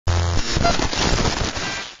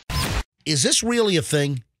Is this really a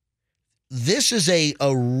thing? This is a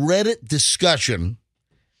Reddit discussion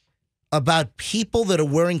about people that are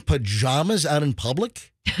wearing pajamas out in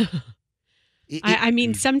public? I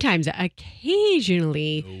mean, sometimes,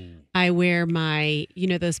 occasionally, I wear my,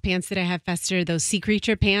 those pants that I have fester, those sea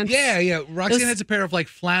creature pants. Yeah. Roxanne has a pair of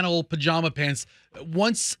flannel pajama pants.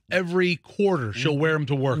 Once every quarter, she'll wear them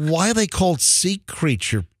to work. Why are they called sea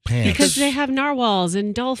creature pants? Because they have narwhals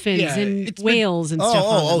and dolphins and whales and stuff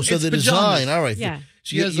on them. So the pajamas. design. All right. Yeah.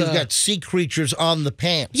 So you've got sea creatures on the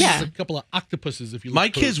pants. Yeah. There's a couple of octopuses if you look My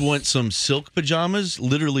kids want some silk pajamas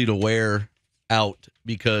literally to wear out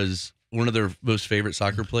because one of their most favorite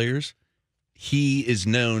soccer players, he is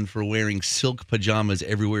known for wearing silk pajamas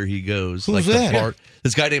everywhere he goes. Who's that?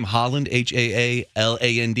 This guy named Holland,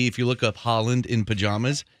 Haaland. If you look up Holland in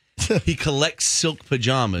pajamas, he collects silk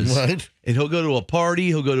pajamas. Right. And he'll go to a party,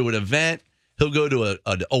 he'll go to an event, he'll go to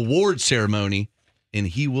an award ceremony, and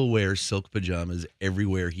he will wear silk pajamas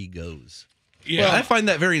everywhere he goes. Yeah. Well, I find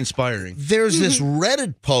that very inspiring. There's this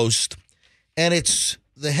Reddit post, and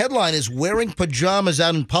the headline is "Wearing pajamas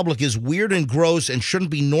out in public is weird and gross and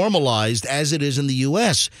shouldn't be normalized as it is in the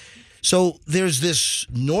U.S." So there's this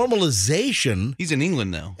normalization. He's in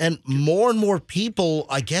England now. And more people,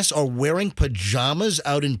 I guess, are wearing pajamas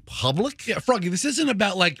out in public? Yeah, Froggy, this isn't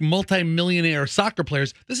about multi-millionaire soccer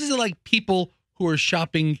players. This is people who are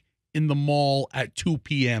shopping in the mall at 2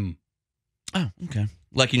 p.m. Oh, okay.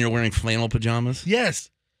 Like you're wearing flannel pajamas? Yes.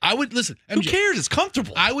 I would, listen. MJ, Who cares? It's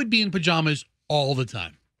comfortable. I would be in pajamas all the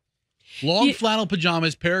time. Long flannel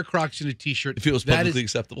pajamas, pair of Crocs, and a T-shirt. If it was publicly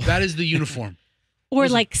acceptable. That is the uniform. Or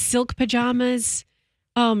silk pajamas.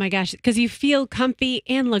 Oh, my gosh. Because you feel comfy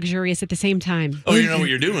and luxurious at the same time. Oh, you know what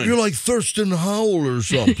you're doing. You're like Thurston Howell or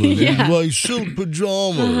something. Yeah. You like silk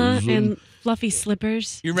pajamas. And fluffy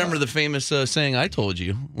slippers. You remember the famous saying I told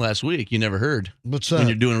you last week you never heard? What's that? When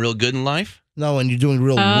you're doing real good in life? No, when you're doing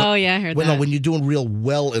real Oh, yeah, I heard that. No, when you're doing real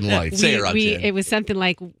well in life. Say it, Roxanne. It was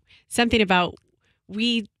something about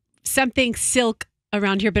something silk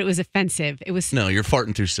around here, but it was offensive. It was No, you're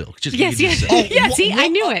farting through silk. Just yes. See, I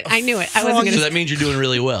knew it. I wasn't So gonna. that means you're doing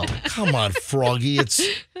really well. Come on, Froggy. It's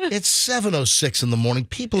 7:06 in the morning.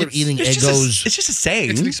 People are eating It's Eggos. just a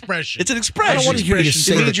saying. It's an expression. It's an expression. I don't want to hear you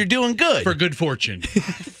say It that means you're doing good. For good fortune.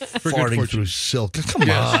 For good farting fortune. through silk. Come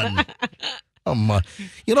on. Come on.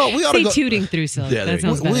 We ought to Say go. tooting through silk. Yeah, there that you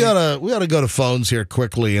go. sounds better. We ought to go to phones here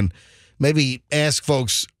quickly and maybe ask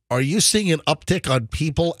folks, are you seeing an uptick on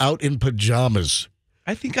people out in pajamas?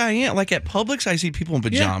 I think I am. Like at Publix, I see people in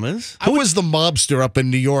pajamas. Who was the mobster up in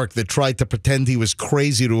New York that tried to pretend he was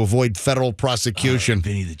crazy to avoid federal prosecution?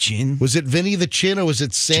 Vinny the Chin. Was it Vinny the Chin or was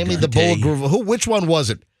it Sammy the Gigante. Bull? Which one was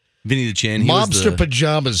it? Vinny the Chin. He Mobster was the,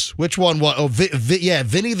 pajamas. Which one was? Oh,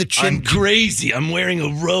 Vinny the Chin. I'm crazy. I'm wearing a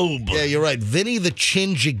robe. Yeah, you're right. Vinny the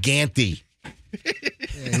Chin Gigante.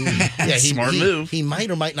 Smart move. He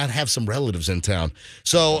might or might not have some relatives in town.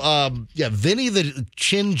 So, Vinny the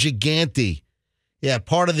Chin Gigante. Yeah,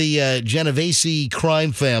 part of the Genovese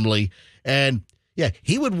crime family. And,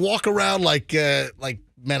 he would walk around like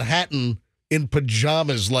Manhattan in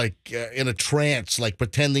pajamas, in a trance,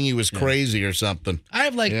 pretending he was crazy or something. I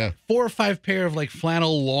have 4 or 5 pair of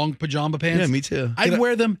flannel long pajama pants. Yeah, me too. I'd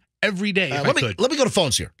wear them every day if I could. Let me go to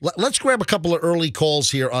phones here. Let's grab a couple of early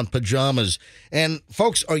calls here on pajamas. And,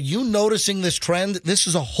 folks, are you noticing this trend? This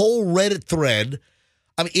is a whole Reddit thread.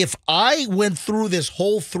 I mean, if I went through this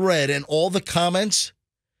whole thread and all the comments,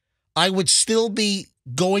 I would still be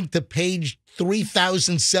going to page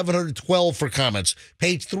 3,712 for comments,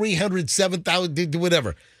 page 307,000,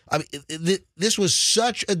 whatever. I mean, this was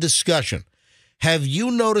such a discussion. Have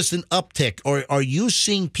you noticed an uptick, or are you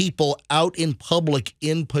seeing people out in public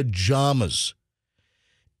in pajamas?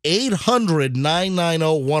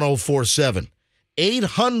 800-990-1047.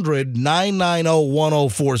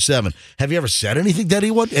 800-990-1047. Have you ever said anything to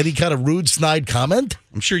anyone? Any kind of rude, snide comment?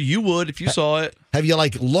 I'm sure you would if you saw it. Have you,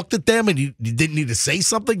 looked at them and you didn't need to say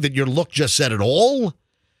something that your look just said it all?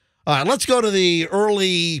 All right, let's go to the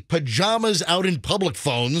early pajamas out in public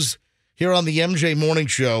phones here on the MJ Morning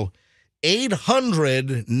Show.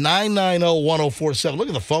 800-990-1047. Look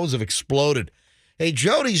at the phones have exploded. Hey,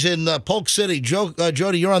 Jody's in Polk City.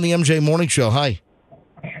 Jody, you're on the MJ Morning Show. Hi.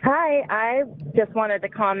 Hi, I just wanted to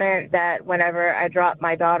comment that whenever I drop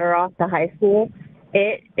my daughter off to high school,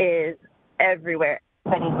 it is everywhere.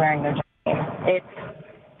 Everybody's wearing their jackets.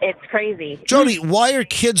 It's crazy. Jody, why are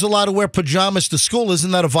kids allowed to wear pajamas to school?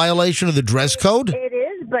 Isn't that a violation of the dress code? It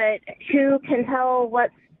is, but who can tell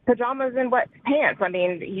what's pajamas and what's pants? I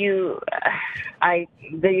mean,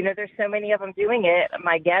 there's so many of them doing it.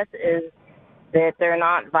 My guess is that they're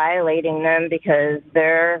not violating them because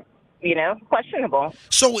they're questionable.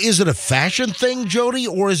 So is it a fashion thing, Jody,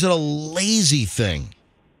 or is it a lazy thing?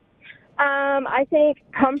 I think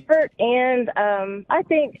comfort and I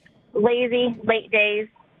think lazy late days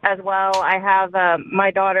as well. I have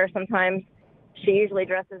my daughter sometimes. She usually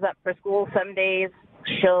dresses up for school. Some days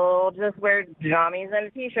she'll just wear jammies and a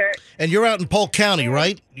T-shirt. And you're out in Polk County,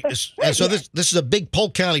 right? And so this is a big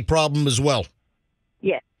Polk County problem as well.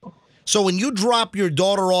 Yes. So when you drop your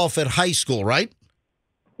daughter off at high school, right?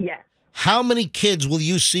 Yes. How many kids will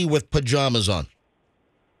you see with pajamas on?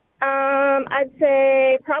 I'd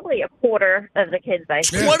say probably a quarter of the kids I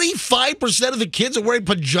see. 25% of the kids are wearing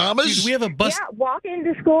pajamas? Dude, we have a bus. Yeah, walking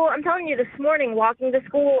to school. I'm telling you, this morning, walking to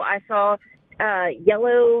school, I saw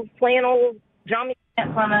yellow flannel jammy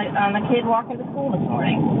pants on a kid walking to school this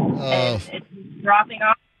morning. And it's dropping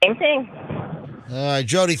off. Same thing. All right,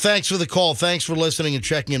 Jody, thanks for the call. Thanks for listening and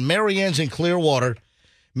checking in. Marianne's in Clearwater.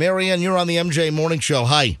 Marianne, you're on the MJ Morning Show.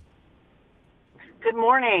 Hi. Good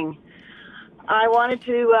morning. I wanted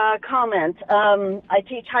to comment. I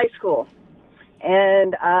teach high school,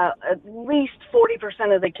 and at least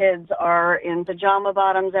 40% of the kids are in pajama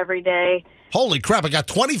bottoms every day. Holy crap, I got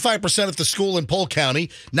 25% at the school in Polk County.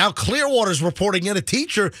 Now Clearwater's reporting in a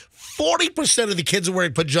teacher, 40% of the kids are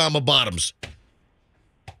wearing pajama bottoms.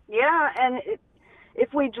 Yeah, and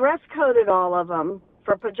if we dress coded all of them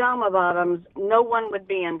for pajama bottoms, no one would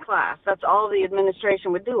be in class. That's all the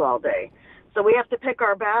administration would do all day. So we have to pick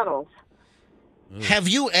our battles. Have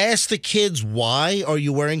you asked the kids why are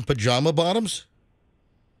you wearing pajama bottoms?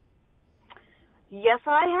 Yes,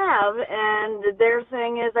 I have, and their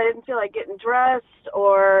thing is I didn't feel like getting dressed,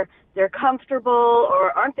 or they're comfortable,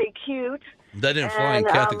 or aren't they cute? That didn't fly in And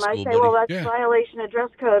Catholic I school, say, buddy. well, that's Yeah. violation of dress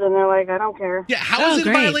code, and they're like, I don't care. Yeah, how is it a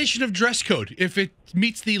great. violation of dress code if it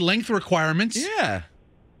meets the length requirements? Yeah.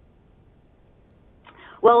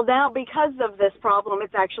 Well, now because of this problem,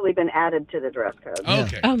 it's actually been added to the dress code.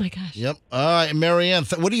 Okay. Oh my gosh. Yep. All right, Marianne,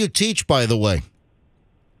 what do you teach, by the way?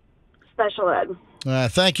 Special ed.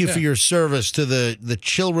 Thank you for your service to the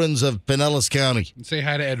children's of Pinellas County. Say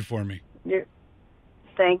hi to Ed for me.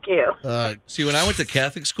 Thank you. See, when I went to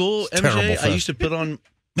Catholic school, terrible MJ, I fest. used to put on.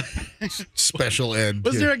 Special ed.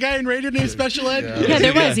 Was there a guy in radio named Special Ed? Yeah,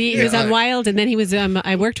 there was. He was on Wild, and then he was.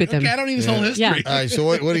 I worked with him. Okay, I don't need his whole history. Yeah. All right, so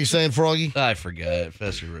what are you saying, Froggy? I forgot.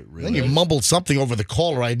 Professor Then you mumbled something over the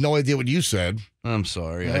caller. I had no idea what you said. I'm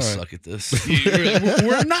sorry. I suck at this.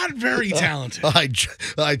 We're not very talented. All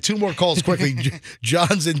right, two more calls quickly.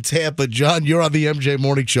 John's in Tampa. John, you're on the MJ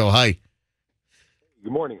Morning Show. Hi.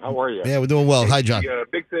 Good morning. How are you? Yeah, we're doing well. Hi, John. The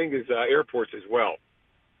big thing is airports as well.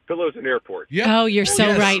 Pillows in airports. Yeah. Oh, you're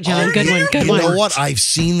so right, John. Good one. Good You one. know what? I've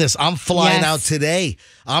seen this. I'm flying Yes. out today.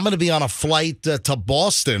 I'm going to be on a flight to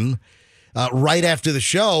Boston right after the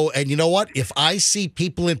show. And you know what? If I see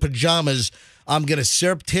people in pajamas, I'm going to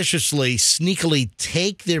surreptitiously, sneakily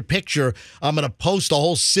take their picture. I'm going to post a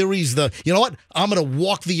whole series. You know what? I'm going to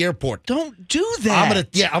walk the airport. Don't do that.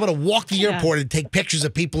 I'm going to walk the airport and take pictures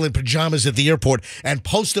of people in pajamas at the airport and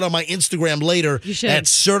post it on my Instagram later You should. at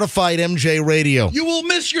Certified MJ Radio. You will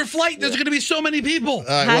miss your flight. There's going to be so many people. All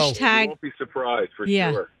right, well, You Hashtag. won't be surprised for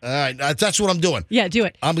Yeah. sure. all right, that's what I'm doing. Yeah, do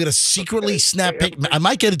it. I'm going to secretly snap pic. I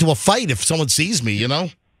might get into a fight if someone sees me, you know?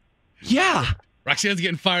 Yeah. Roxanne's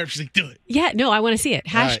getting fired. She's like, do it. Yeah, no, I want to see it.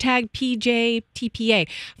 All right. Hashtag PJTPA.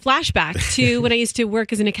 Flashback to when I used to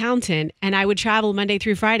work as an accountant and I would travel Monday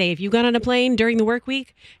through Friday. If you got on a plane during the work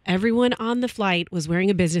week, everyone on the flight was wearing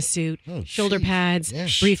a business suit, shoulder pads, Yeah.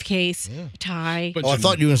 briefcase, tie. Bunch Oh, I of-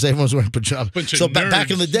 thought you were going to say everyone's wearing pajamas. Bunch of So back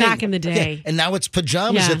in the nerds. day. Back in the day. Yeah, and now it's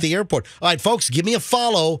pajamas Yeah. at the airport. All right, folks, give me a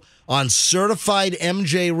follow on Certified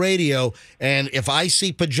MJ Radio. And if I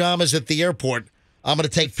see pajamas at the airport, I'm going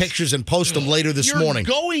to take pictures and post them later this You're morning.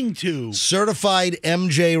 going to. Certified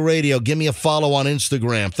MJ Radio. Give me a follow on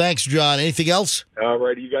Instagram. Thanks, John. Anything else? All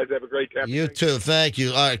right. You guys have a great time. You too. Thank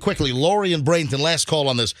you. All right, quickly, Lori and Bradenton, last call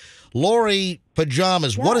on this. Lori,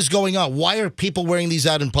 pajamas. What is going on? Why are people wearing these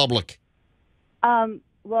out in public?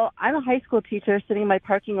 Well, I'm a high school teacher sitting in my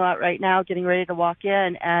parking lot right now getting ready to walk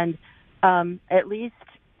in, and at least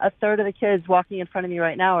a third of the kids walking in front of me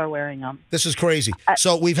right now are wearing them. This is crazy.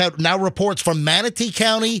 So we've had now reports from Manatee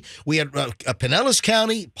County, we had Pinellas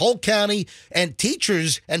County, Polk County, and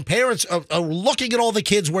teachers and parents are looking at all the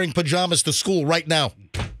kids wearing pajamas to school right now.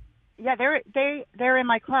 Yeah, they're in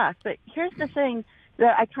my class. But here's the thing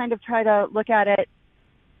that I kind of try to look at it.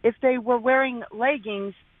 If they were wearing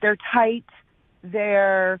leggings, they're tight,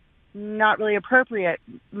 they're not really appropriate.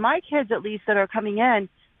 My kids, at least, that are coming in,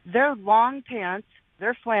 they're long pants,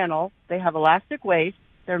 they're flannel, they have elastic waist,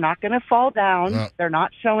 they're not going to fall down, No. they're not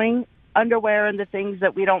showing underwear and the things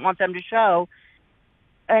that we don't want them to show.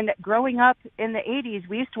 And growing up in the 80s,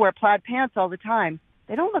 we used to wear plaid pants all the time.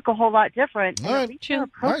 They don't look a whole lot different. All right. They're All right,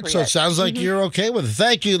 appropriate. so it sounds like you're okay with it.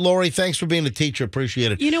 Thank you, Lori. Thanks for being a teacher.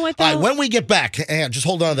 Appreciate it. You know what, All right, though? when we get back, hang on, just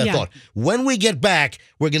hold on to that Yeah. thought. When we get back,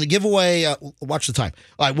 we're going to give away, watch the time.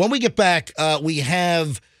 All right, when we get back, we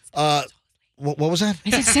have, what was that?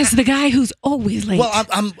 It says the guy who's always late. Well,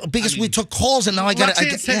 because we took calls and now I got to.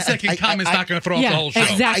 Roxanne's 10-second comment's not going to throw off Yeah, the whole show.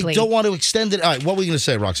 exactly. I don't want to extend it. All right, what were you going to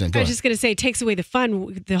say, Roxanne? Go I was ahead. just going to say, it takes away the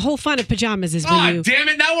fun. The whole fun of pajamas is when Oh, you. damn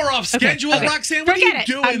it. Now we're off schedule, okay. Roxanne. What Forget are you it.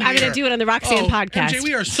 doing I'm going to here? do it on the Roxanne podcast. MJ,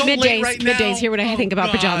 we are so Middays, late right now. Middays, hear what I think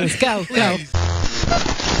about God. pajamas. Go, go.